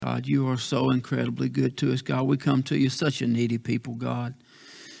God. You are so incredibly good to us, God. We come to you such a needy people, God.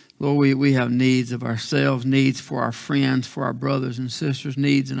 Lord, we have needs of ourselves, needs for our friends, for our brothers and sisters,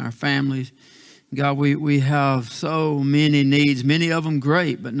 needs in our families. God, we have so many needs, many of them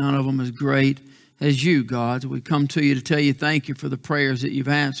great, but none of them as great as you, God. We come to you to tell you thank you for the prayers that you've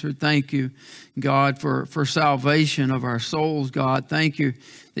answered. Thank you, God, for salvation of our souls, God. Thank you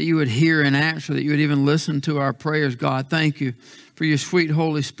that you would hear and answer, that you would even listen to our prayers, God. Thank you for your sweet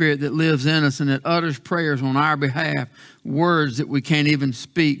Holy Spirit that lives in us and that utters prayers on our behalf, words that we can't even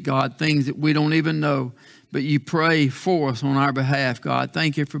speak, God, things that we don't even know, but you pray for us on our behalf, God.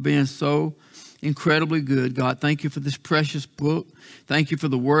 Thank you for being so incredibly good, God. Thank you for this precious book. Thank you for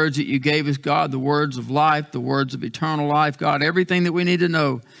the words that you gave us, God, the words of life, the words of eternal life, God, everything that we need to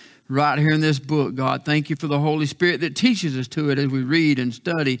know right here in this book, God. Thank you for the Holy Spirit that teaches us to it as we read and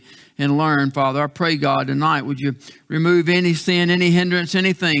study and learn, Father. I pray, God, tonight, would you remove any sin, any hindrance,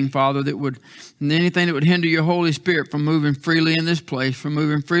 anything, Father, anything that would hinder your Holy Spirit from moving freely in this place, from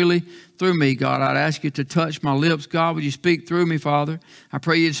moving freely through me, God. I'd ask you to touch my lips, God. Would you speak through me, Father? I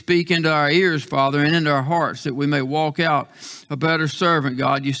pray you'd speak into our ears, Father, and into our hearts that we may walk out a better servant,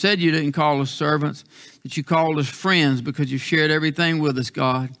 God. You said you didn't call us servants, that you called us friends because you shared everything with us,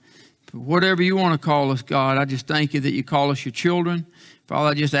 God. Whatever you want to call us, God, I just thank you that you call us your children.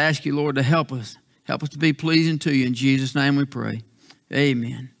 Father, I just ask you, Lord, to help us. Help us to be pleasing to you. In Jesus' name we pray.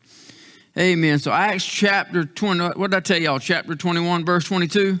 Amen. Amen. So Acts chapter 20, what did I tell y'all? Chapter 21, verse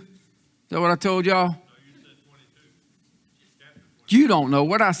 22? Is that what I told y'all? No, you said 22. You don't know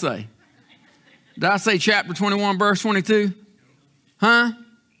what I say. Did I say chapter 21, verse 22? Huh?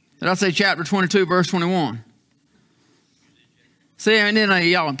 Did I say chapter 22, verse 21? See, and then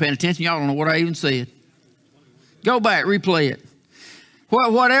y'all aren't paying attention. Y'all don't know what I even said. Go back, replay it.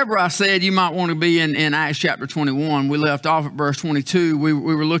 Whatever I said, you might want to be in Acts chapter 21. We left off at verse 22. We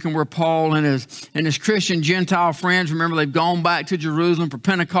were looking where Paul and his Christian Gentile friends, remember, they've gone back to Jerusalem for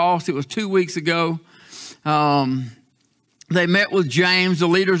Pentecost. It was 2 weeks ago. They met with James, the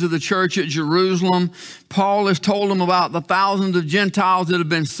leaders of the church at Jerusalem. Paul has told them about the thousands of Gentiles that have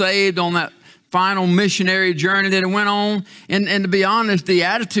been saved on that final missionary journey that it went on. And to be honest, the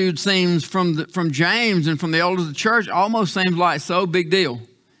attitude seems from James and from the elders of the church almost seems like so big deal.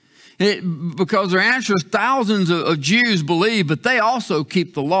 Because their answer is thousands of Jews believe, but they also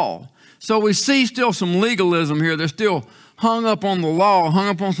keep the law. So we see still some legalism here. They're still hung up on the law, hung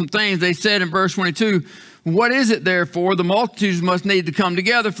up on some things. They said in verse 22, what is it therefore? The multitudes must need to come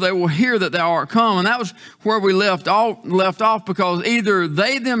together, for they will hear that thou art come. And that was where we left off because either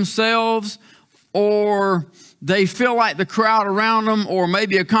they themselves or they feel like the crowd around them, or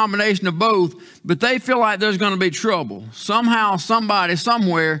maybe a combination of both, but they feel like there's going to be trouble. Somehow, somebody,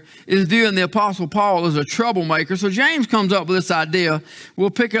 somewhere is viewing the Apostle Paul as a troublemaker. So James comes up with this idea.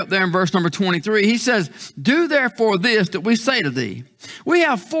 We'll pick up there in verse number 23. He says, do therefore this that we say to thee. We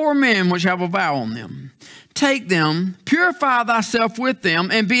have 4 men which have a vow on them. Take them, purify thyself with them,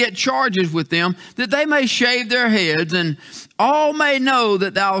 and be at charges with them, that they may shave their heads, and all may know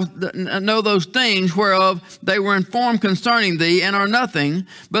that thou know those things whereof they were informed concerning thee, and are nothing,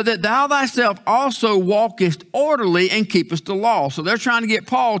 but that thou thyself also walkest orderly and keepest the law. So they're trying to get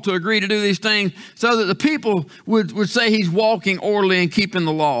Paul to agree to do these things so that the people would say he's walking orderly and keeping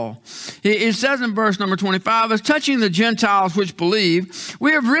the law. It says in verse number 25, as touching the Gentiles which believe,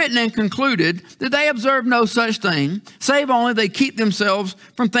 we have written and concluded that they observe no such thing, save only they keep themselves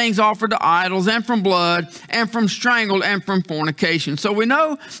from things offered to idols, and from blood, and from strangled, and from fornication. So we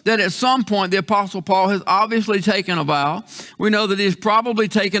know that at some point the Apostle Paul has obviously taken a vow. We know that he's probably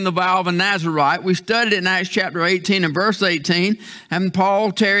taken the vow of a Nazirite. We studied it in Acts chapter 18 and verse 18, and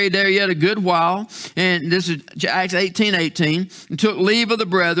Paul tarried there yet a good while, and this is Acts 18:18, and took leave of the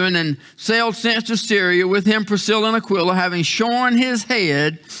brethren, and sailed thence to Syria, with him Priscilla and Aquila, having shorn his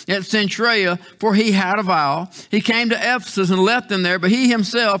head at Cenchrea, for he had a vow. He came to Ephesus and left them there, but he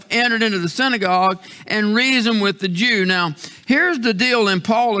himself entered into the synagogue and reasoned with the Jew. Now, here's the deal in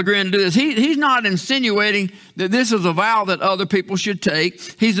Paul agreeing to do this. He's not insinuating that this is a vow that other people should take.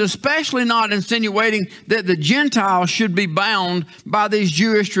 He's especially not insinuating that the Gentiles should be bound by these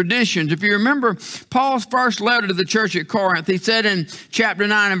Jewish traditions. If you remember Paul's first letter to the church at Corinth, he said in chapter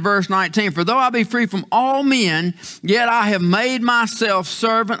 9 and verse 19, for though I be free from all men, yet I have made myself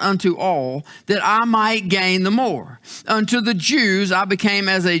servant unto all, that I might gain the more. Unto the Jews I became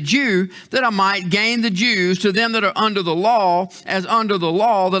as a Jew, that I might gain the Jews. To them that are under the law, as under the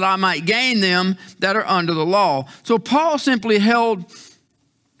law, that I might gain them that are under the law. So Paul simply held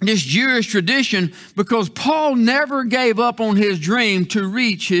this Jewish tradition because Paul never gave up on his dream to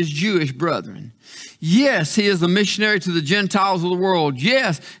reach his Jewish brethren. Yes, he is the missionary to the Gentiles of the world.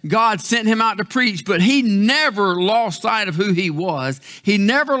 Yes, God sent him out to preach, but he never lost sight of who he was. He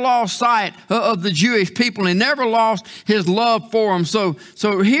never lost sight of the Jewish people. He never lost his love for them. So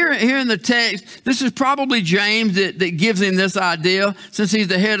here in the text, this is probably James that gives him this idea. Since he's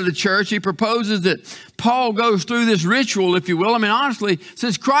the head of the church, he proposes that Paul goes through this ritual, if you will. I mean, honestly,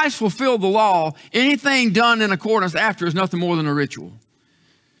 since Christ fulfilled the law, anything done in accordance after is nothing more than a ritual.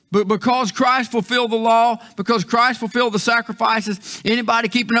 But because Christ fulfilled the law, because Christ fulfilled the sacrifices, anybody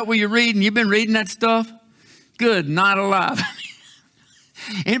keeping up with your reading? You've been reading that stuff? Good, not alive.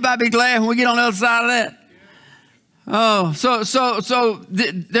 Anybody be glad when we get on the other side of that? Oh, so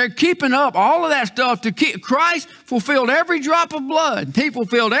they're keeping up all of that stuff to keep. Christ fulfilled every drop of blood. He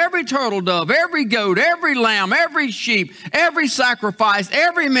fulfilled every turtle dove, every goat, every lamb, every sheep, every sacrifice,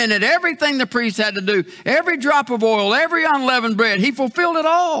 every minute, everything the priest had to do, every drop of oil, every unleavened bread. He fulfilled it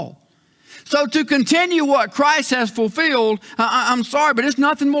all. So to continue what Christ has fulfilled, I'm sorry, but it's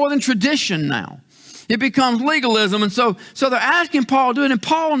nothing more than tradition now. It becomes legalism. And so they're asking Paul to do it, and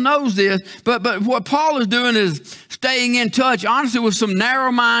Paul knows this, but what Paul is doing is staying in touch, honestly, with some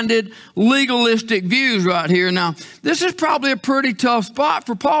narrow-minded, legalistic views right here. Now, this is probably a pretty tough spot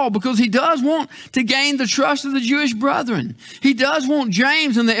for Paul because he does want to gain the trust of the Jewish brethren. He does want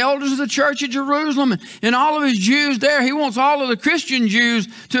James and the elders of the church at Jerusalem and all of his Jews there. He wants all of the Christian Jews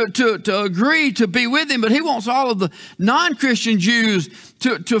to agree to be with him, but he wants all of the non-Christian Jews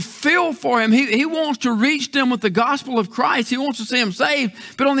to feel for him. He wants to reach them with the gospel of Christ. He wants to see them saved.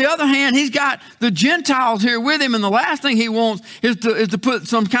 But on the other hand, he's got the Gentiles here with him. And the last thing he wants is to put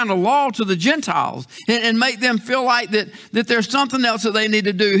some kind of law to the Gentiles and make them feel like that there's something else that they need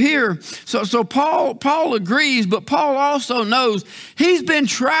to do here. So Paul agrees, but Paul also knows he's been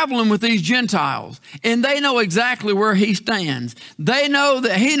traveling with these Gentiles and they know exactly where he stands. They know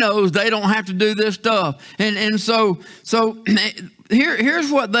that he knows they don't have to do this stuff. And so Here's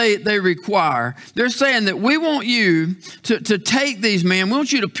what they require. They're saying that we want you to take these men. We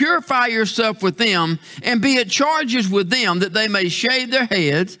want you to purify yourself with them and be at charges with them that they may shave their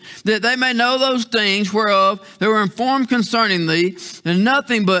heads, that they may know those things whereof they were informed concerning thee, and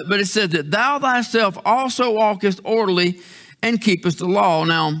nothing but it said that thou thyself also walkest orderly and keepest the law.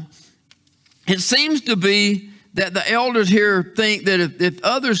 Now, it seems to be that the elders here think that if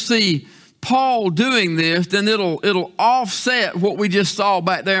others see Paul doing this, then it'll offset what we just saw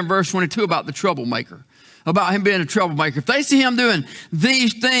back there in verse 22 about the troublemaker, about him being a troublemaker. If they see him doing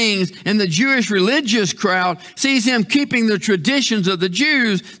these things and the Jewish religious crowd sees him keeping the traditions of the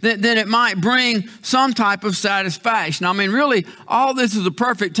Jews, then it might bring some type of satisfaction. I mean, really, all this is a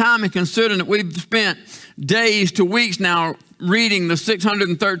perfect time, and considering that we've spent days to weeks now reading the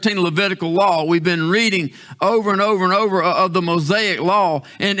 613 Levitical law. We've been reading over and over and over of the Mosaic law.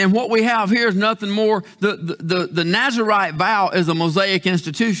 And what we have here is nothing more. The Nazirite vow is a Mosaic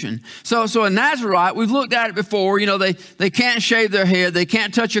institution. So a Nazirite, we've looked at it before. You know, they can't shave their head. They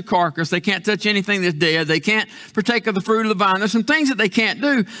can't touch a carcass. They can't touch anything that's dead. They can't partake of the fruit of the vine. There's some things that they can't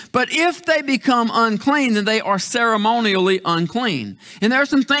do. But if they become unclean, then they are ceremonially unclean. And there are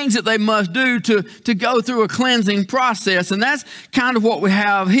some things that they must do to go through a cleansing process. And that's kind of what we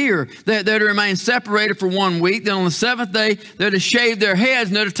have here. They're to remain separated for 1 week. Then on the seventh day, they're to shave their heads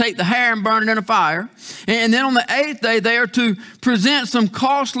and they're to take the hair and burn it in a fire. And then on the eighth day, they are to present some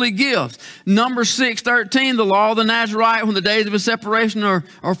costly gifts. Numbers 6:13, the law of the Nazirite, when the days of his separation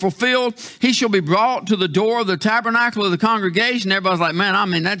are fulfilled, he shall be brought to the door of the tabernacle of the congregation. Everybody's like, man, I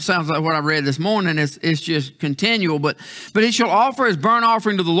mean, that sounds like what I read this morning. It's just continual. But he shall offer his burnt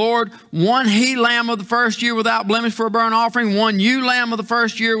offering to the Lord, 1 he-lamb of the first year without blemish for a burnt offering, 1 ewe lamb of the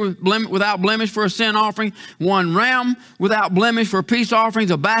first year without blemish for a sin offering, 1 ram without blemish for peace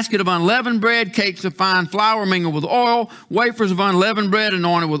offerings, a basket of unleavened bread, cakes of fine flour mingled with oil, wafers of unleavened bread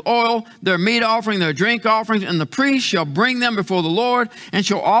anointed with oil, their meat offering, their drink offerings, and the priest shall bring them before the Lord and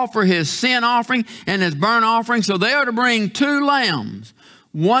shall offer his sin offering and his burnt offering. So they are to bring 2 lambs,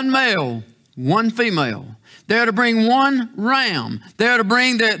 1 male, 1 female. They're to bring 1 ram. They're to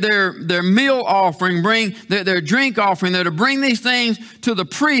bring their meal offering, bring their drink offering. They're to bring these things to the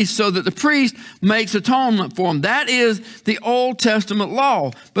priest so that the priest makes atonement for them. That is the Old Testament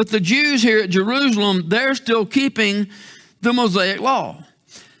law. But the Jews here at Jerusalem, they're still keeping the Mosaic law.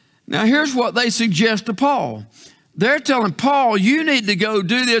 Now here's what they suggest to Paul. They're telling Paul, you need to go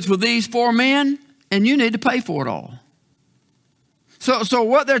do this with these 4 men and you need to pay for it all. So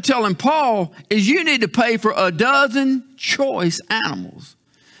what they're telling Paul is you need to pay for a dozen choice animals.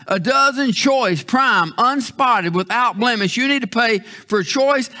 A dozen choice, prime, unspotted, without blemish. You need to pay for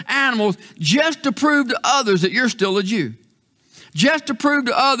choice animals just to prove to others that you're still a Jew. just to prove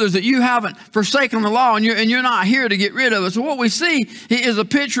to others that you haven't forsaken the law and you're not here to get rid of it. So what we see is a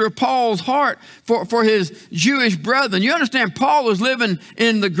picture of Paul's heart for his Jewish brethren. You understand, Paul is living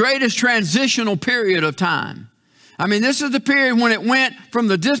in the greatest transitional period of time. I mean, this is the period when it went from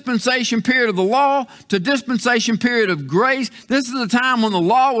the dispensation period of the law to dispensation period of grace. This is the time when the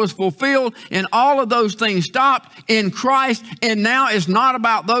law was fulfilled and all of those things stopped in Christ. And now it's not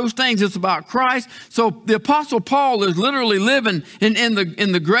about those things, it's about Christ. So the Apostle Paul is literally living in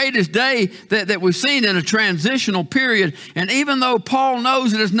the greatest day that we've seen in a transitional period. And even though Paul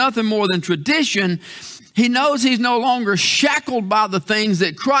knows that it's nothing more than tradition, he knows he's no longer shackled by the things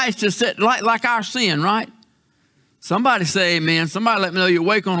that Christ has set, like our sin, right? Somebody say amen. Somebody let me know you're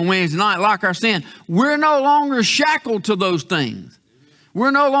awake on a Wednesday night like our sin. We're no longer shackled to those things. We're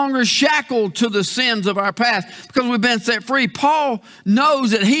no longer shackled to the sins of our past because we've been set free. Paul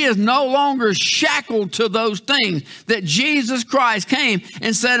knows that he is no longer shackled to those things, that Jesus Christ came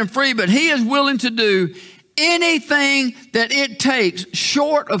and set him free, but he is willing to do anything that it takes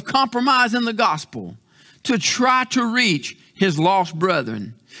short of compromising the gospel to try to reach his lost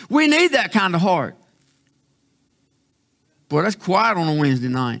brethren. We need that kind of heart. Boy, that's quiet on a Wednesday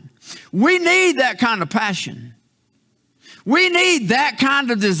night. We need that kind of passion. We need that kind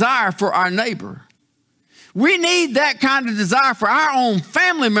of desire for our neighbor. We need that kind of desire for our own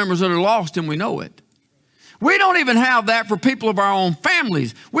family members that are lost and we know it. We don't even have that for people of our own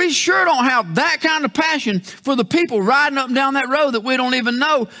families. We sure don't have that kind of passion for the people riding up and down that road that we don't even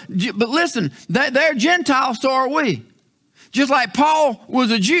know. But listen, they're Gentiles, so are we. Just like Paul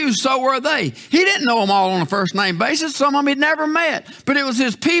was a Jew, so were they. He didn't know them all on a first name basis. Some of them he'd never met. But it was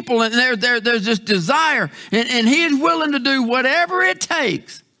his people, and there's this desire. And he is willing to do whatever it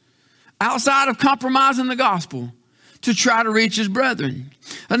takes outside of compromising the gospel to try to reach his brethren.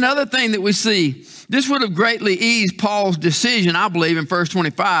 Another thing that we see, this would have greatly eased Paul's decision, I believe, in verse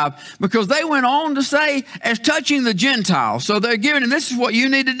 25, because they went on to say, as touching the Gentiles. So they're giving, and this is what you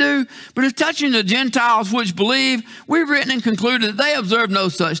need to do, but as touching the Gentiles which believe, we've written and concluded that they observe no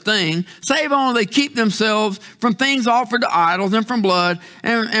such thing, save only they keep themselves from things offered to idols and from blood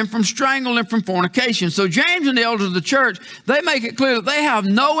and from strangle and from fornication. So James and the elders of the church, they make it clear that they have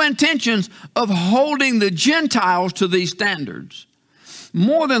no intentions of holding the Gentiles to these standards.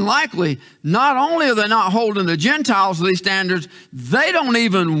 More than likely, not only are they not holding the Gentiles to these standards, they don't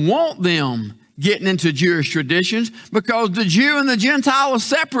even want them getting into Jewish traditions because the Jew and the Gentile are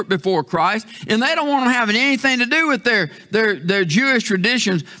separate before Christ, and they don't want them having anything to do with their Jewish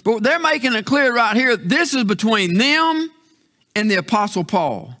traditions. But they're making it clear right here, this is between them and the Apostle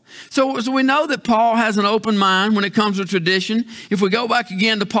Paul. So we know that Paul has an open mind when it comes to tradition. If we go back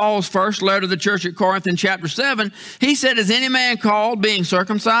again to Paul's first letter to the church at Corinth in chapter 7, he said, is any man called being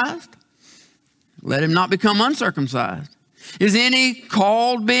circumcised? Let him not become uncircumcised. Is any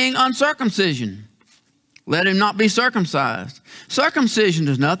called being uncircumcision? Let him not be circumcised. Circumcision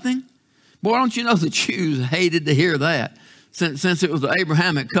is nothing. Boy, don't you know the Jews hated to hear that since it was the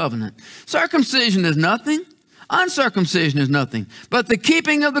Abrahamic covenant. Circumcision is nothing. Uncircumcision is nothing, but the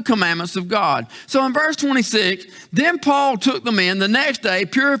keeping of the commandments of God. So in verse 26, then Paul took them in the next day,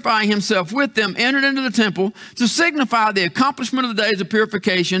 purifying himself with them, entered into the temple to signify the accomplishment of the days of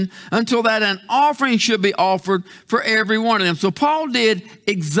purification until that an offering should be offered for every one of them. So Paul did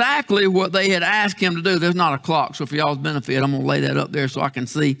exactly what they had asked him to do. There's not a clock, so for y'all's benefit, I'm going to lay that up there so I can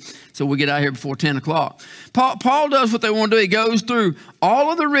see, so we get out here before 10 o'clock. Paul does what they want to do. He goes through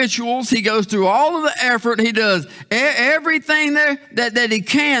all of the rituals. He goes through all of the effort. He does everything there that he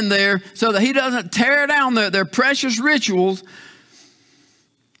can there so that he doesn't tear down their precious rituals.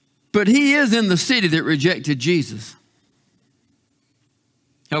 But he is in the city that rejected Jesus.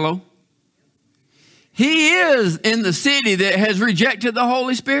 Hello? He is in the city that has rejected the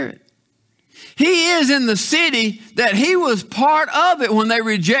Holy Spirit. He is in the city that he was part of it when they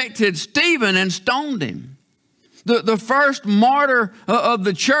rejected Stephen and stoned him. The first martyr of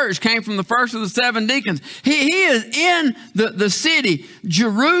the church came from the first of the 7 deacons. He is in the city.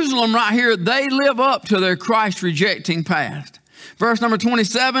 Jerusalem right here, they live up to their Christ-rejecting past. Verse number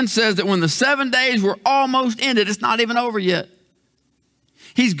 27 says that when the 7 days were almost ended, it's not even over yet.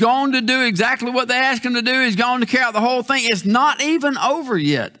 He's gone to do exactly what they asked him to do. He's gone to carry out the whole thing. It's not even over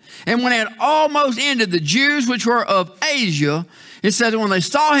yet. And when it had almost ended, the Jews which were of Asia, it says that when they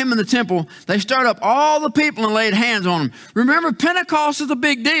saw him in the temple, they stirred up all the people and laid hands on him. Remember, Pentecost is a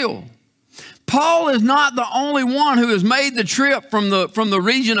big deal. Paul is not the only one who has made the trip from the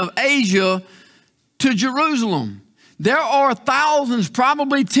region of Asia to Jerusalem. There are thousands,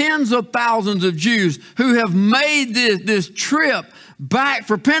 probably tens of thousands of Jews who have made this trip back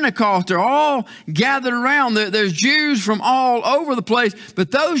for Pentecost. They're all gathered around. There's Jews from all over the place, but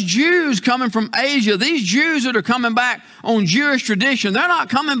those Jews coming from Asia, these Jews that are coming back on Jewish tradition, they're not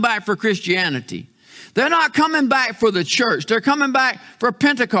coming back for Christianity. They're not coming back for the church. They're coming back for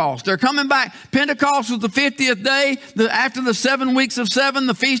Pentecost. They're coming back. Pentecost was the 50th day, after the 7 weeks of 7,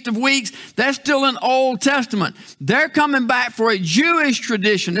 the Feast of Weeks. That's still in Old Testament. They're coming back for a Jewish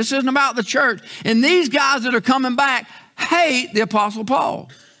tradition. This isn't about the church. And these guys that are coming back hate the Apostle Paul.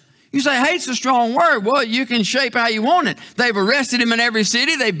 You say, hate's a strong word. Well, you can shape how you want it. They've arrested him in every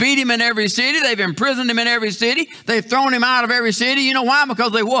city. They beat him in every city. They've imprisoned him in every city. They've thrown him out of every city. You know why?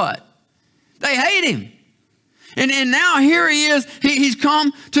 Because they what? They hate him. And now here he is. He's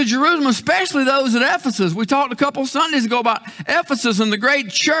come to Jerusalem, especially those at Ephesus. We talked a couple Sundays ago about Ephesus and the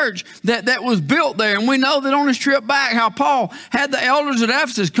great church that was built there. And we know that on his trip back, how Paul had the elders at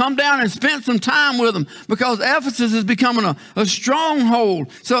Ephesus come down and spent some time with them, because Ephesus is becoming a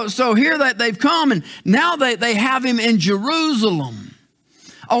stronghold. So here that they've come, and now they have him in Jerusalem.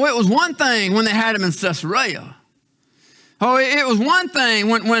 Oh, it was one thing when they had him in Caesarea. Oh, it was one thing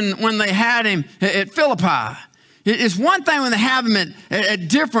when they had him at Philippi. It's one thing when they have him at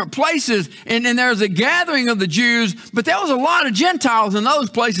different places, and there's a gathering of the Jews, but there was a lot of Gentiles in those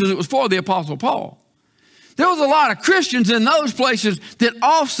places. It was for the Apostle Paul. There was a lot of Christians in those places that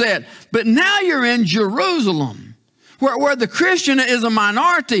offset. But now you're in Jerusalem, where the Christian is a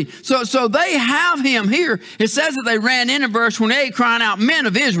minority. So they have him here. It says that they ran in verse 28, crying out, "Men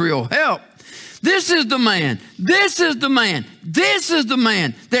of Israel, help. This is the man, this is the man, this is the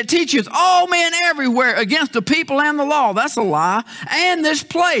man that teacheth all men everywhere against the people and the law." That's a lie. "And this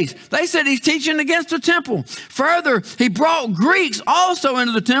place." They said he's teaching against the temple. "Further, he brought Greeks also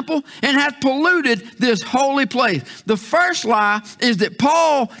into the temple and hath polluted this holy place." The first lie is that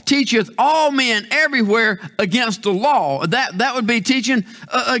Paul teacheth all men everywhere against the law. That would be teaching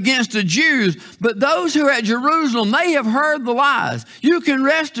against the Jews. But those who are at Jerusalem, they have heard the lies. You can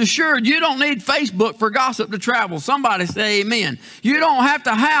rest assured you don't need Facebook for gossip to travel. Somebody say amen. You don't have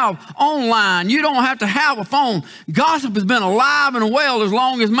to have online. You don't have to have a phone. Gossip has been alive and well as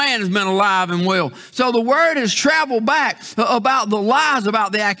long as man has been alive and well. So the word has traveled back about the lies,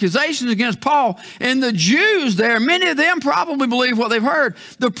 about the accusations against Paul. And the Jews there, many of them probably believe what they've heard.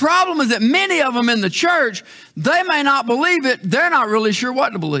 The problem is that many of them in the church, they may not believe it. They're not really sure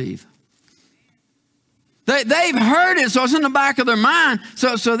what to believe. They've heard it, so it's in the back of their mind.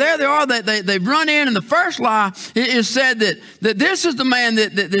 So there they are. They've run in, and the first lie is said that this is the man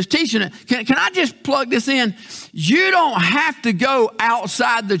that's teaching it. Can I just plug this in? You don't have to go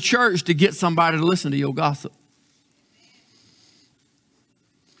outside the church to get somebody to listen to your gossip.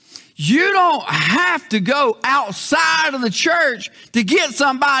 You don't have to go outside of the church to get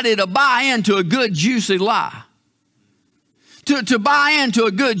somebody to buy into a good, juicy lie. To buy into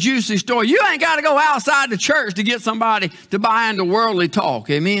a good, juicy story. You ain't got to go outside the church to get somebody to buy into worldly talk.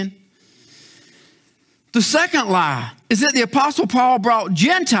 Amen? The second lie is that the Apostle Paul brought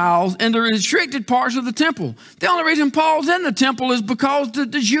Gentiles into restricted parts of the temple. The only reason Paul's in the temple is because the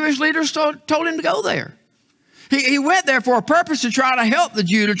Jewish leaders told him to go there. He went there for a purpose, to try to help the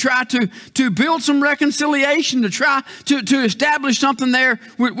Jew, to try to build some reconciliation, to try to establish something there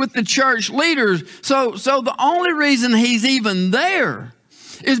with the church leaders. So the only reason he's even there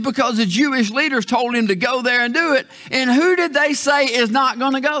is because the Jewish leaders told him to go there and do it. And who did they say is not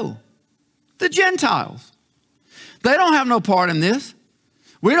going to go? The Gentiles. They don't have no part in this.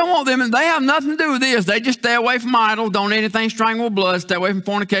 We don't want them, and they have nothing to do with this. They just stay away from idols, don't eat anything strangled with blood, stay away from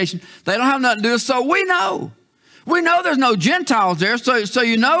fornication. They don't have nothing to do with it. So we know. We know there's no Gentiles there, so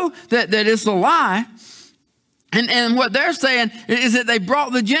you know that it's a lie. And what they're saying is that they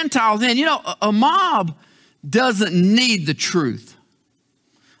brought the Gentiles in. You know, a mob doesn't need the truth.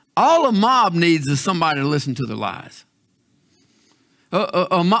 All a mob needs is somebody to listen to their lies.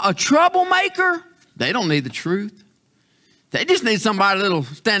 A troublemaker, they don't need the truth. They just need somebody that'll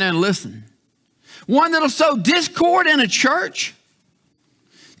stand there and listen. One that'll sow discord in a church,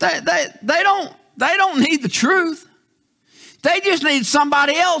 they don't need the truth. They just need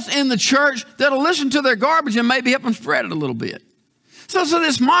somebody else in the church that'll listen to their garbage and maybe help them spread it a little bit. So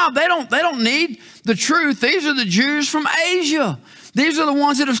this mob, they don't need the truth. These are the Jews from Asia. These are the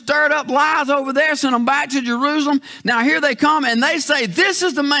ones that have stirred up lies over there, sent them back to Jerusalem. Now here they come and they say, "This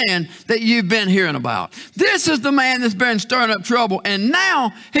is the man that you've been hearing about. This is the man that's been stirring up trouble. And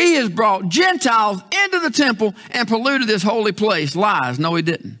now he has brought Gentiles into the temple and polluted this holy place." Lies. No, he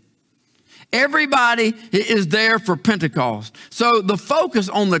didn't. Everybody is there for Pentecost. So the focus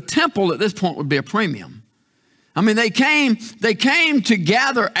on the temple at this point would be a premium. I mean, they came to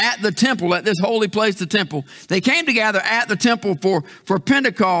gather at the temple, at this holy place, the temple. They came to gather at the temple for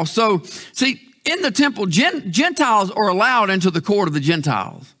Pentecost. So, see, in the temple, Gentiles are allowed into the court of the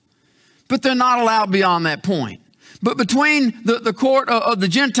Gentiles, but they're not allowed beyond that point. But between the court of the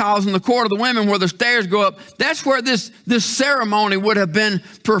Gentiles and the court of the women where the stairs go up, that's where this ceremony would have been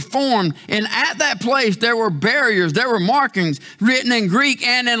performed. And at that place, there were barriers, there were markings written in Greek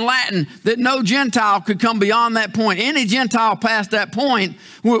and in Latin that no Gentile could come beyond that point. Any Gentile past that point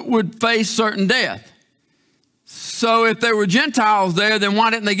would face certain death. So if there were Gentiles there, then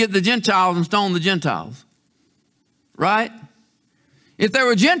why didn't they get the Gentiles and stone the Gentiles? Right? If there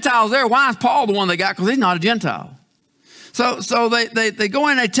were Gentiles there, why is Paul the one they got? Because he's not a Gentile. So they go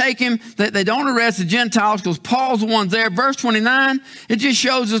in, they take him, they don't arrest the Gentiles because Paul's the one there. Verse 29, it just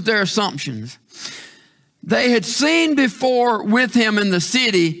shows us their assumptions. They had seen before with him in the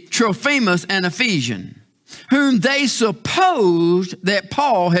city Trophimus, an Ephesian, whom they supposed that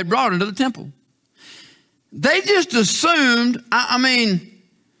Paul had brought into the temple. They just assumed,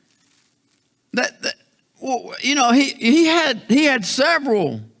 he had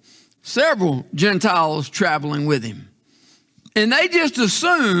several Gentiles traveling with him. And they just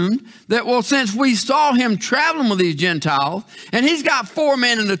assumed that, well, since we saw him traveling with these Gentiles, and he's got 4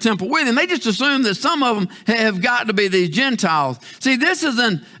 men in the temple with him, they just assumed that some of them have got to be these Gentiles. See, this is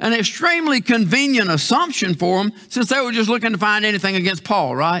an extremely convenient assumption for them, since they were just looking to find anything against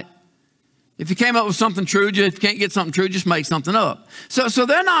Paul, right? If you came up with something true, if you can't get something true, just make something up. So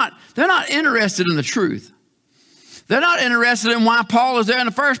they're not interested in the truth. They're not interested in why Paul is there in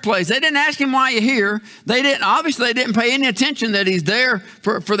the first place. They didn't ask him why you're here. They didn't pay any attention that he's there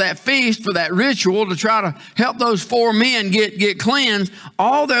for that feast, for that ritual to try to help those 4 men get cleansed.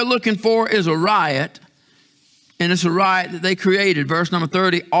 All they're looking for is a riot. And it's a riot that they created. Verse number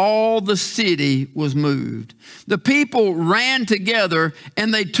 30, all the city was moved. The people ran together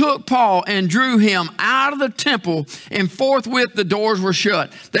and they took Paul and drew him out of the temple, and forthwith the doors were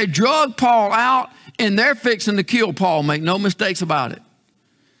shut. They drug Paul out and they're fixing to kill Paul. Make no mistakes about it.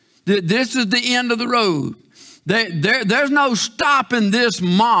 This is the end of the road. There's no stopping this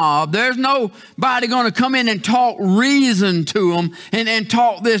mob. There's nobody going to come in and talk reason to them and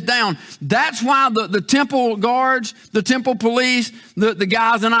talk this down. That's why the temple guards, the temple police, the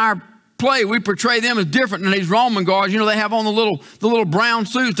guys in our play, we portray them as different than these Roman guards. You know, they have on the little brown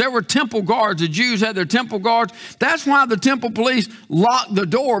suits. There were temple guards. The Jews had their temple guards. That's why the temple police locked the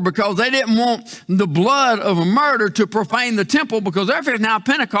door, because they didn't want the blood of a murder to profane the temple, because they're fixing now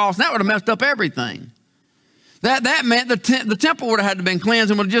Pentecost, and that would have messed up everything. That meant the temple would have had to been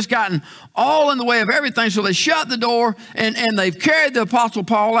cleansed and would have just gotten all in the way of everything. So they shut the door and they've carried the Apostle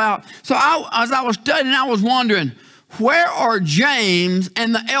Paul out. So as I was studying, I was wondering, where are James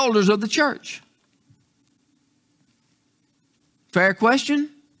and the elders of the church? Fair question.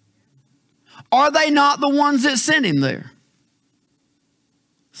 Are they not the ones that sent him there?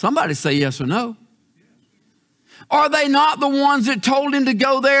 Somebody say yes or no. Are they not the ones that told him to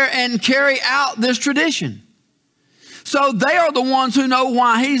go there and carry out this tradition? So they are the ones who know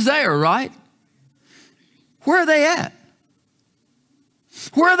why he's there, right? Where are they at?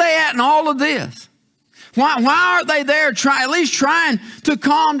 Where are they at in all of this? Why aren't they there at least trying to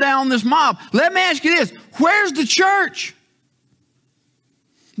calm down this mob? Let me ask you this. Where's the church?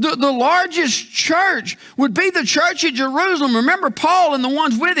 The largest church would be the church at Jerusalem. Remember Paul and the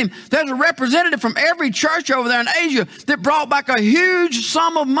ones with him. There's a representative from every church over there in Asia that brought back a huge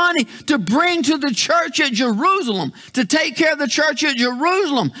sum of money to bring to the church at Jerusalem, to take care of the church at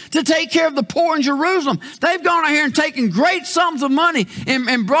Jerusalem, to take care of the poor in Jerusalem. They've gone out here and taken great sums of money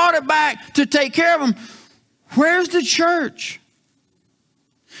and brought it back to take care of them. Where's the church?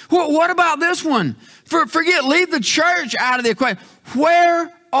 What about this one? Leave the church out of the equation. Where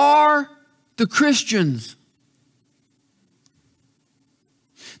are the Christians?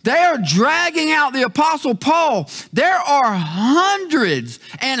 They are dragging out the Apostle Paul. There are hundreds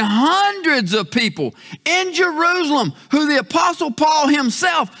and hundreds of people in Jerusalem who the Apostle Paul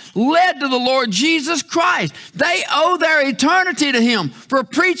himself led to the Lord Jesus Christ. They owe their eternity to him for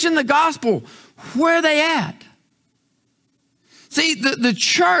preaching the gospel. Where are they at? See, the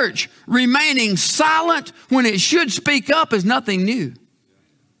church remaining silent when it should speak up is nothing new.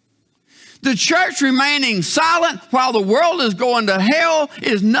 The church remaining silent while the world is going to hell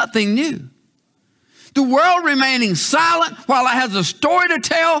is nothing new. The world remaining silent while it has a story to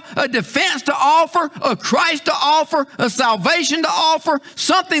tell, a defense to offer, a Christ to offer, a salvation to offer,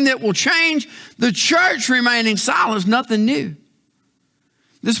 something that will change. The church remaining silent is nothing new.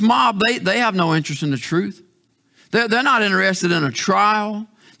 This mob, they have no interest in the truth. They're not interested in a trial.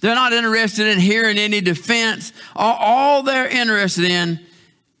 They're not interested in hearing any defense. All they're interested in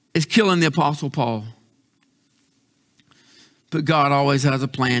is killing the Apostle Paul. But God always has a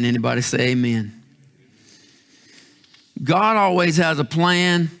plan. Anybody say amen? God always has a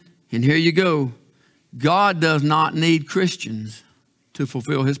plan. And here you go. God does not need Christians to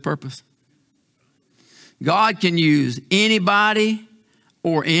fulfill his purpose. God can use anybody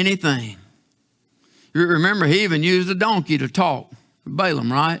or anything. You remember, he even used a donkey to talk.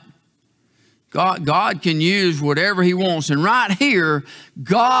 Balaam, right? God can use whatever he wants. And right here,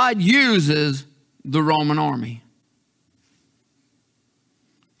 God uses the Roman army.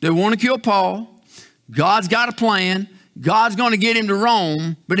 They want to kill Paul. God's got a plan. God's going to get him to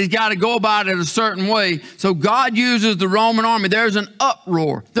Rome, but he's got to go about it a certain way. So God uses the Roman army. There's an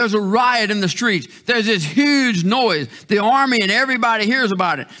uproar. There's a riot in the streets. There's this huge noise. The army and everybody hears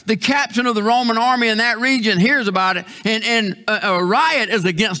about it. The captain of the Roman army in that region hears about it. And a riot is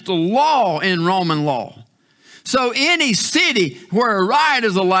against the law in Roman law. So any city where a riot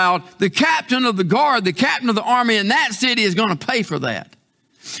is allowed, the captain of the guard, the captain of the army in that city is going to pay for that.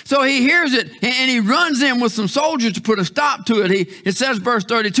 So he hears it, and he runs in with some soldiers to put a stop to it. It says, verse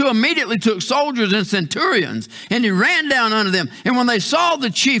 32, immediately took soldiers and centurions, and he ran down unto them. And when they saw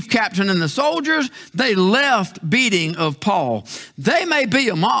the chief captain and the soldiers, they left beating of Paul. They may be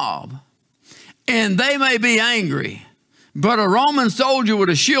a mob, and they may be angry, but a Roman soldier with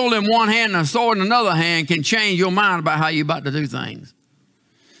a shield in one hand and a sword in another hand can change your mind about how you're about to do things.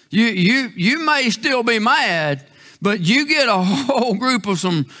 You may still be mad, but you get a whole group of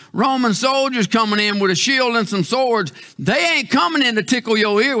some Roman soldiers coming in with a shield and some swords. They ain't coming in to tickle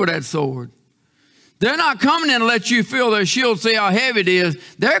your ear with that sword. They're not coming in to let you feel their shield, see how heavy it is.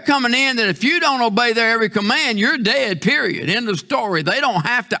 They're coming in that if you don't obey their every command, you're dead, period. End of story. They don't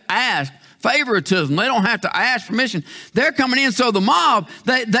have to ask favoritism. They don't have to ask permission. They're coming in. So the mob,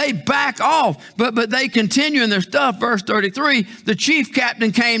 they back off, but they continue in their stuff. Verse 33, the chief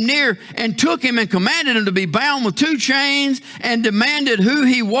captain came near and took him and commanded him to be bound with 2 chains and demanded who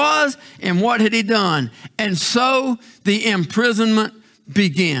he was and what had he done. And so the imprisonment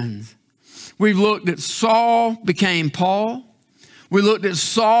begins. We've looked at Saul became Paul. We looked at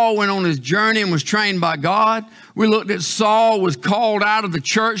Saul went on his journey and was trained by God. We looked at Saul was called out of the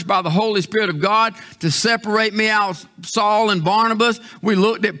church by the Holy Spirit of God to separate me out, Saul and Barnabas. We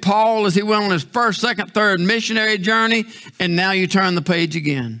looked at Paul as he went on his first, second, third missionary journey. And now you turn the page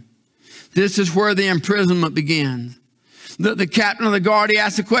again. This is where the imprisonment begins. The captain of the guard, he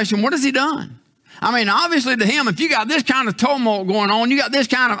asked the question, what has he done? I mean, obviously to him, if you got this kind of tumult going on, you got this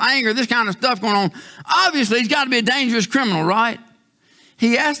kind of anger, this kind of stuff going on, obviously he's got to be a dangerous criminal, right?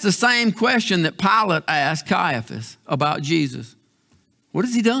 He asked the same question that Pilate asked Caiaphas about Jesus. What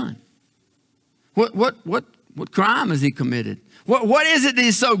has he done? What crime has he committed? What is it that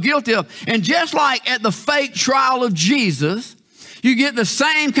he's so guilty of? And just like at the fake trial of Jesus, you get the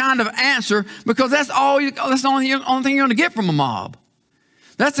same kind of answer because that's the only thing you're going to get from a mob.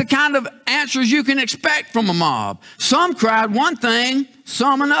 That's the kind of answers you can expect from a mob. Some cried one thing,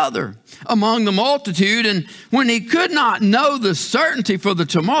 some another among the multitude. And when he could not know the certainty for the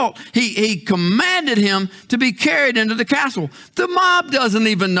tumult, he commanded him to be carried into the castle. The mob doesn't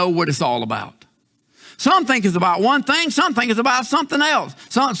even know what it's all about. Some think it's about one thing. Some think it's about something else.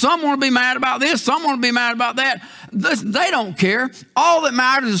 Some want to be mad about this. Some want to be mad about that. They don't care. All that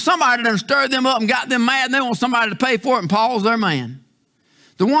matters is somebody done stirred them up and got them mad, and they want somebody to pay for it, and Paul's their man.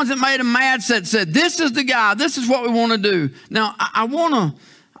 The ones that made him mad said, this is the guy. This is what we want to do. Now,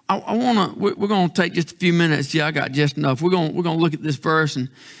 we're going to take just a few minutes. Yeah, I got just enough. We're going to look at this verse, and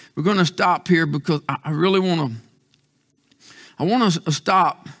we're going to stop here because I really want to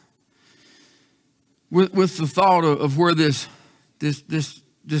stop with the thought of where this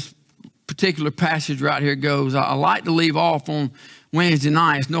particular passage right here goes. I like to leave off on Wednesday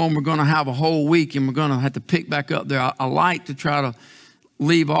nights, knowing we're going to have a whole week and we're going to have to pick back up there. I like to try to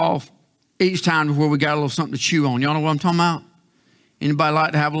leave off each time to where we got a little something to chew on. Y'all know what I'm talking about? Anybody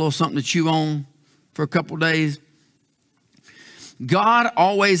like to have a little something to chew on for a couple of days? God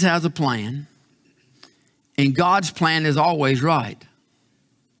always has a plan, and God's plan is always right,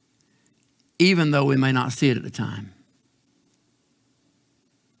 even though we may not see it at the time.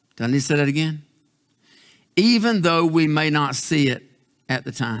 Do I need to say that again? Even though we may not see it at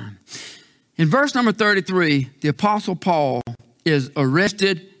the time. In verse number 33, the Apostle Paul is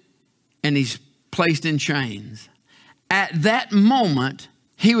arrested and he's placed in chains. At that moment,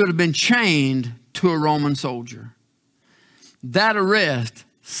 he would have been chained to a Roman soldier. That arrest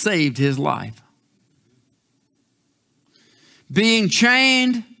saved his life. Being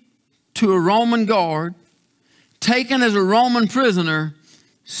chained to a Roman guard, taken as a Roman prisoner,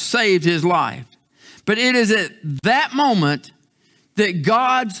 saved his life. But it is at that moment that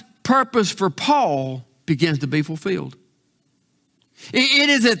God's purpose for Paul begins to be fulfilled. It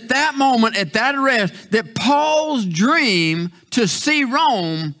is at that moment, at that arrest, that Paul's dream to see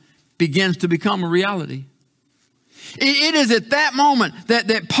Rome begins to become a reality. It is at that moment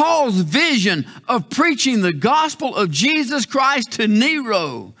that Paul's vision of preaching the gospel of Jesus Christ to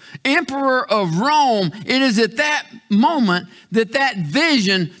Nero, emperor of Rome, it is at that moment that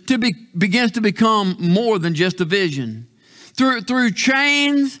vision begins to become more than just a vision. Through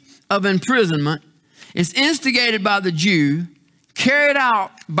chains of imprisonment, it's instigated by the Jew, carried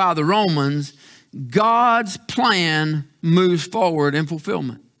out by the Romans, God's plan moves forward in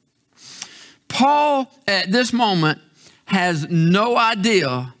fulfillment. Paul, at this moment, has no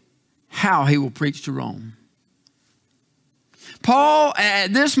idea how he will preach to Rome. Paul,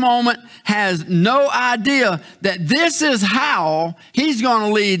 at this moment, has no idea that this is how he's going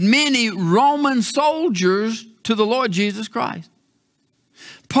to lead many Roman soldiers to the Lord Jesus Christ.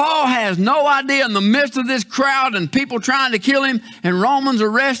 Paul has no idea in the midst of this crowd and people trying to kill him and Romans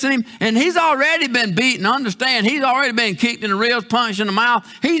arresting him. And he's already been beaten. Understand, he's already been kicked in the ribs, punched in the mouth.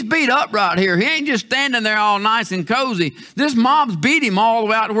 He's beat up right here. He ain't just standing there all nice and cozy. This mob's beat him all the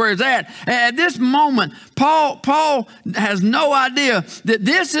way out to where he's at. At this moment, Paul has no idea that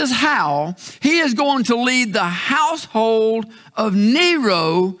this is how he is going to lead the household of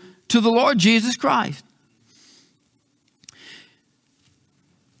Nero to the Lord Jesus Christ.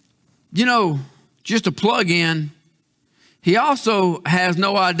 You know, just a plug in, he also has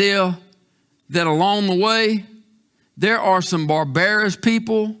no idea that along the way, there are some barbarous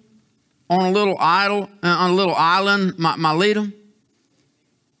people on a little island, Miletum,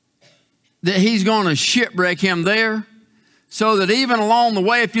 that he's going to shipwreck him there. So that even along the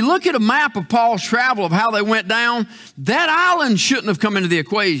way, if you look at a map of Paul's travel of how they went down, that island shouldn't have come into the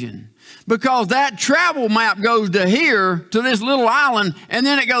equation. Because that travel map goes to here, to this little island, and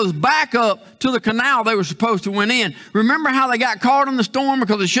then it goes back up to the canal they were supposed to went in. Remember how they got caught in the storm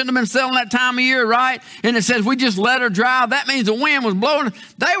because they shouldn't have been sailing that time of year, right? And it says we just let her drive. That means the wind was blowing.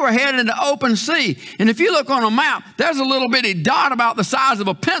 They were headed into open sea. And if you look on a map, there's a little bitty dot about the size of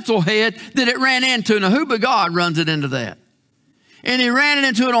a pencil head that it ran into. Now, who but God runs it into that? And he ran it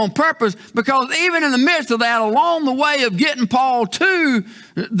into it on purpose because even in the midst of that, along the way of getting Paul to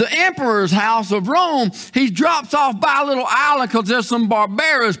the emperor's house of Rome, he drops off by a little island because there's some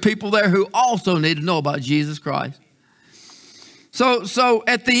barbarous people there who also need to know about Jesus Christ. So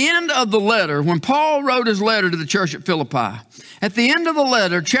at the end of the letter, when Paul wrote his letter to the church at Philippi, at the end of the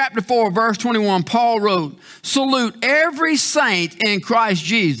letter, chapter 4, verse 21, Paul wrote, "Salute every saint in Christ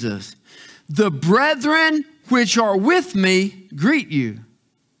Jesus. The brethren which are with me greet you."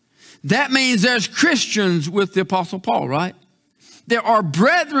 That means there's Christians with the Apostle Paul, right? There are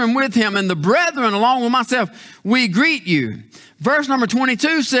brethren with him, and the brethren, along with myself, we greet you. Verse number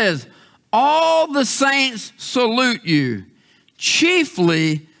 22 says, "All the saints salute you,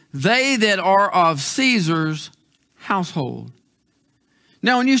 chiefly they that are of Caesar's household."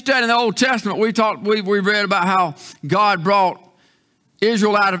 Now, when you study the Old Testament, we read about how God brought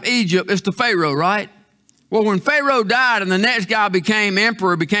Israel out of Egypt. It's the Pharaoh, right? Well, when Pharaoh died and the next guy became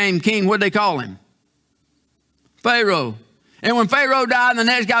emperor, became king, what did they call him? Pharaoh. And when Pharaoh died and the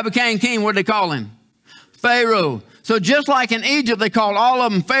next guy became king, what did they call him? Pharaoh. So just like in Egypt, they called all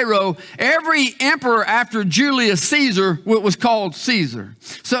of them Pharaoh. Every emperor after Julius Caesar was called Caesar.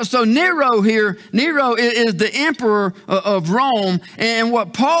 So Nero here, Nero is the emperor of Rome. And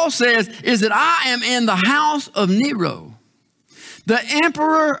what Paul says is that I am in the house of Nero, the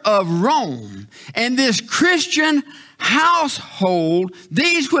emperor of Rome, and this Christian household,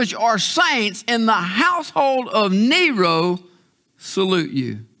 these which are saints in the household of Nero, salute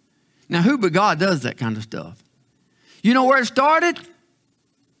you. Now, who but God does that kind of stuff? You know where it started?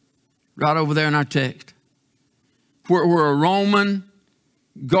 Right over there in our text, where a Roman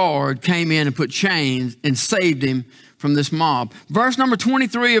guard came in and put chains and saved him from this mob. Verse number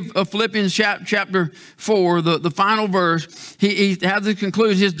 23 of Philippians chapter 4, the final verse, he has the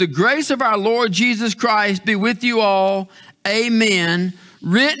conclusion. He says, "The grace of our Lord Jesus Christ be with you all. Amen.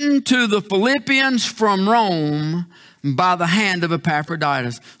 Written to the Philippians from Rome by the hand of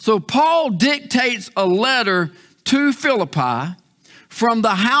Epaphroditus." So Paul dictates a letter to Philippi from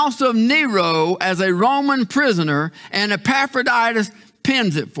the house of Nero as a Roman prisoner, and Epaphroditus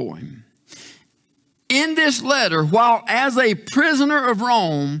pens it for him. In this letter, while as a prisoner of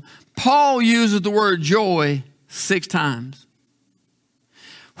Rome, Paul uses the word joy 6 times.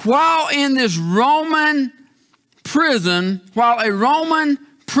 While in this Roman prison, while a Roman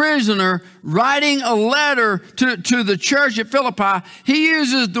prisoner writing a letter to the church at Philippi, he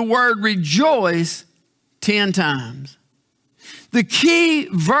uses the word rejoice 10 times. The key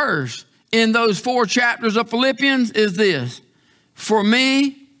verse in those 4 chapters of Philippians is this: for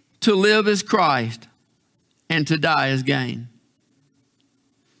me to live is Christ and to die is gain.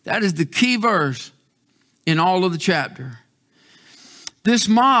 That is the key verse in all of the chapter. This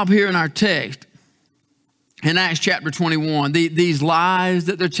mob here in our text, in Acts chapter 21, these lies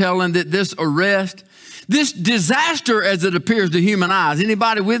that they're telling, that this arrest, this disaster as it appears to human eyes.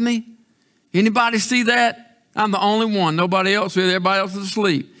 Anybody with me? Anybody see that? I'm the only one. Nobody else with. Everybody else is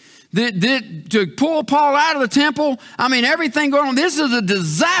asleep. To pull Paul out of the temple, I mean, everything going on. This is a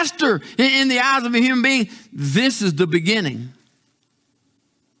disaster in the eyes of a human being. This is the beginning.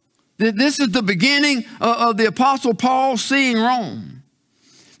 This is the beginning of the Apostle Paul seeing Rome.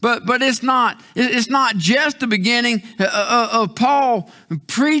 But it's not just the beginning of Paul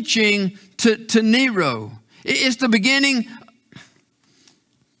preaching to Nero. It's the beginning.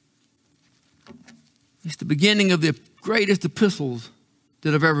 It's the beginning of the greatest epistles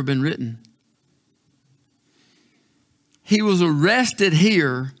that have ever been written. He was arrested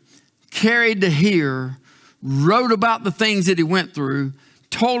here, carried to here, wrote about the things that he went through,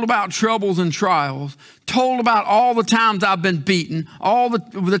 told about troubles and trials, told about all the times I've been beaten, all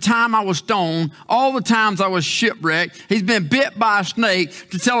the time I was stoned, all the times I was shipwrecked. He's been bit by a snake,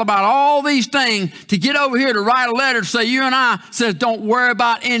 to tell about all these things, to get over here to write a letter to say, you and I, says, don't worry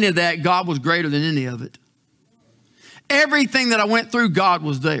about any of that. God was greater than any of it. Everything that I went through, God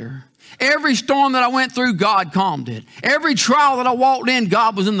was there. Every storm that I went through, God calmed it. Every trial that I walked in,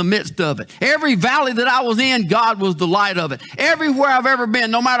 God was in the midst of it. Every valley that I was in, God was the light of it. Everywhere I've ever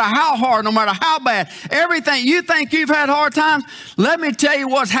been, no matter how hard, no matter how bad, everything. You think you've had hard times? Let me tell you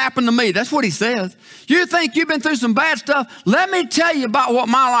what's happened to me. That's what he says. You think you've been through some bad stuff? Let me tell you about what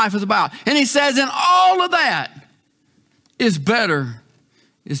my life is about. And he says, in all of that, it's better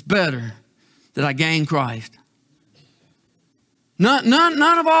that I gain Christ.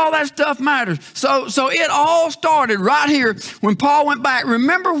 None of all that stuff matters. So it all started right here when Paul went back.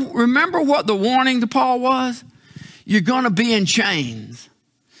 Remember what the warning to Paul was? You're going to be in chains.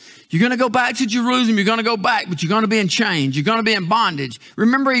 You're going to go back to Jerusalem. You're going to go back, but you're going to be in chains. You're going to be in bondage.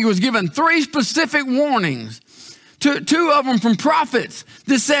 Remember, he was given 3 specific warnings. 2 of them from prophets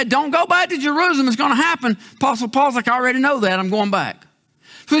that said, don't go back to Jerusalem. It's going to happen. Apostle Paul's like, I already know that. I'm going back.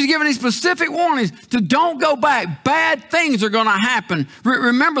 So he's giving these specific warnings to don't go back. Bad things are going to happen.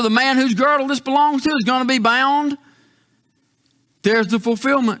 Remember, the man whose girdle this belongs to is going to be bound. There's the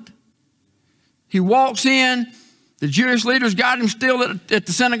fulfillment. He walks in. The Jewish leaders got him still at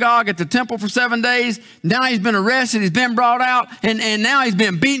the synagogue, at the temple for 7 days. Now he's been arrested. He's been brought out. And now he's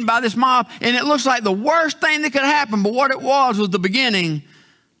been beaten by this mob. And it looks like the worst thing that could happen. But what it was the beginning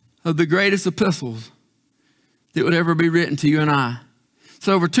of the greatest epistles that would ever be written to you and I.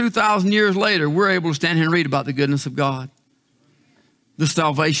 So over 2,000 years later, we're able to stand here and read about the goodness of God, the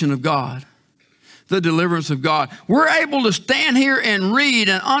salvation of God, the deliverance of God. We're able to stand here and read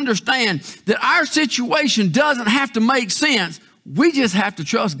and understand that our situation doesn't have to make sense. We just have to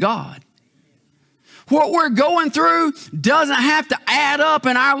trust God. What we're going through doesn't have to add up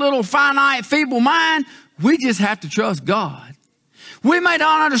in our little finite, feeble mind. We just have to trust God. We may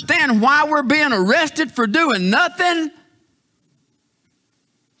not understand why we're being arrested for doing nothing.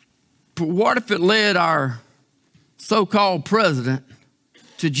 But what if it led our so-called president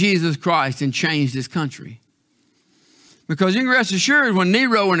to Jesus Christ and changed his country? Because you can rest assured, when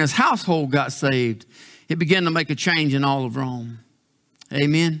Nero and his household got saved, it began to make a change in all of Rome.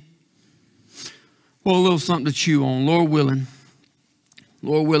 Amen? Well, a little something to chew on. Lord willing,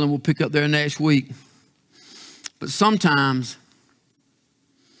 we'll pick up there next week. But sometimes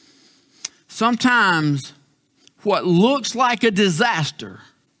what looks like a disaster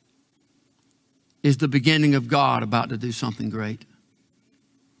is the beginning of God about to do something great.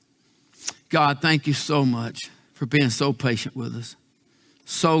 God, thank you so much for being so patient with us,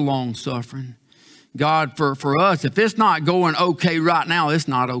 so long suffering. God, for us, if it's not going okay right now, it's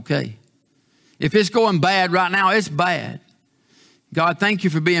not okay. If it's going bad right now, it's bad. God, thank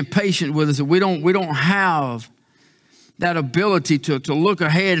you for being patient with us. We don't have that ability to look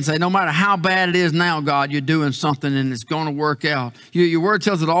ahead and say, no matter how bad it is now, God, you're doing something and it's going to work out. Your word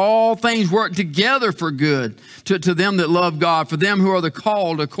tells that all things work together for good to them that love God, for them who are the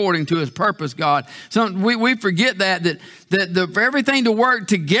called according to his purpose, God. So we forget that for everything to work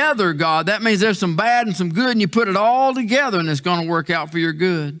together, God, that means there's some bad and some good, and you put it all together and it's going to work out for your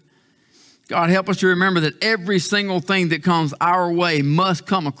good. God, help us to remember that every single thing that comes our way must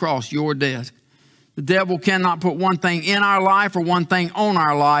come across your desk. The devil cannot put one thing in our life or one thing on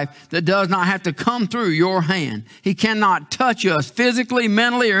our life that does not have to come through your hand. He cannot touch us physically,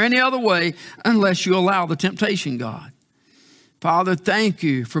 mentally, or any other way unless you allow the temptation, God. Father, thank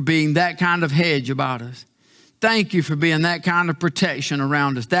you for being that kind of hedge about us. Thank you for being that kind of protection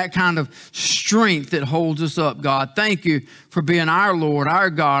around us, that kind of strength that holds us up, God. Thank you for being our Lord,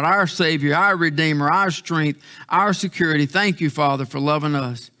 our God, our Savior, our Redeemer, our strength, our security. Thank you, Father, for loving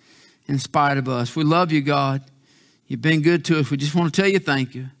us in spite of us. We love you, God. You've been good to us. We just want to tell you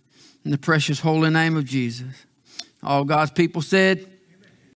thank you. In the precious holy name of Jesus. All God's people said,